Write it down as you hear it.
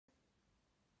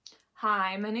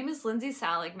Hi, my name is Lindsay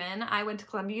Saligman. I went to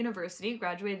Columbia University,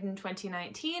 graduated in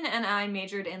 2019, and I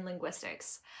majored in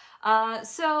linguistics.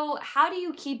 So how do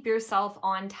you keep yourself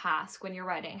on task when you're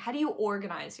writing? How do you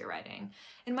organize your writing?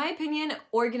 In my opinion,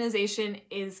 organization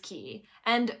is key.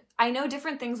 And I know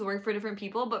different things work for different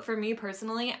people, but for me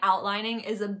personally, outlining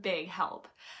is a big help.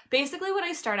 Basically, what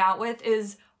I start out with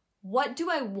is, what do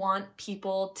I want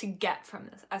people to get from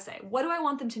this essay? What do I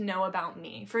want them to know about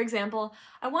me? For example,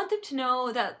 I want them to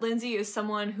know that Lindsay is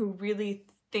someone who really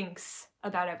thinks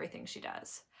about everything she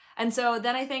does. And so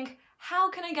then I think, how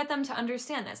can I get them to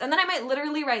understand this? And then I might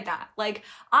literally write that. Like,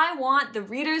 I want the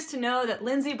readers to know that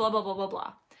Lindsay blah, blah, blah, blah,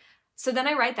 blah. So then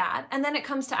I write that, and then it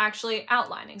comes to actually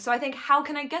outlining. So I think, how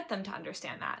can I get them to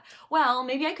understand that? Well,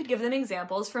 maybe I could give them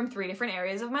examples from 3 different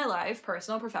areas of my life: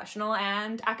 personal, professional,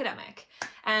 and academic.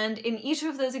 And in each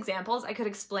of those examples, I could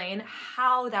explain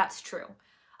how that's true.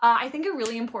 I think a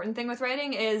really important thing with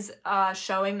writing is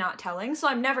showing, not telling. So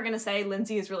I'm never going to say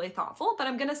Lindsay is really thoughtful, but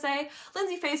I'm going to say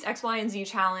Lindsay faced X, Y, and Z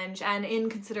challenge, and in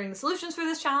considering the solutions for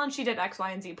this challenge, she did X,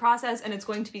 Y, and Z process, and it's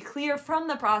going to be clear from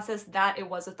the process that it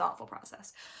was a thoughtful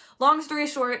process. Long story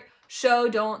short, show,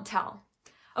 don't tell.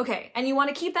 Okay, and you want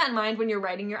to keep that in mind when you're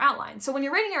writing your outline. So when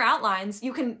you're writing your outlines,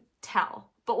 you can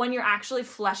tell, but when you're actually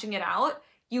fleshing it out,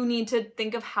 you need to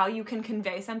think of how you can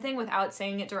convey something without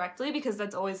saying it directly, because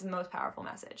that's always the most powerful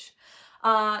message.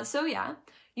 So yeah,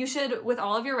 you should, with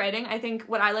all of your writing, I think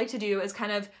what I like to do is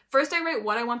kind of, first I write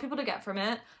what I want people to get from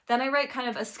it, then I write kind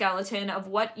of a skeleton of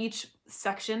what each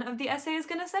section of the essay is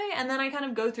going to say, and then I kind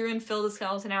of go through and fill the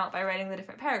skeleton out by writing the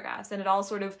different paragraphs, and it all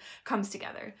sort of comes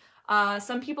together.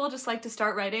 Some people just like to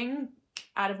start writing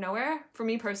out of nowhere. For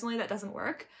me personally, that doesn't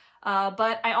work.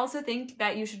 But I also think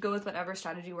that you should go with whatever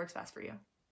strategy works best for you.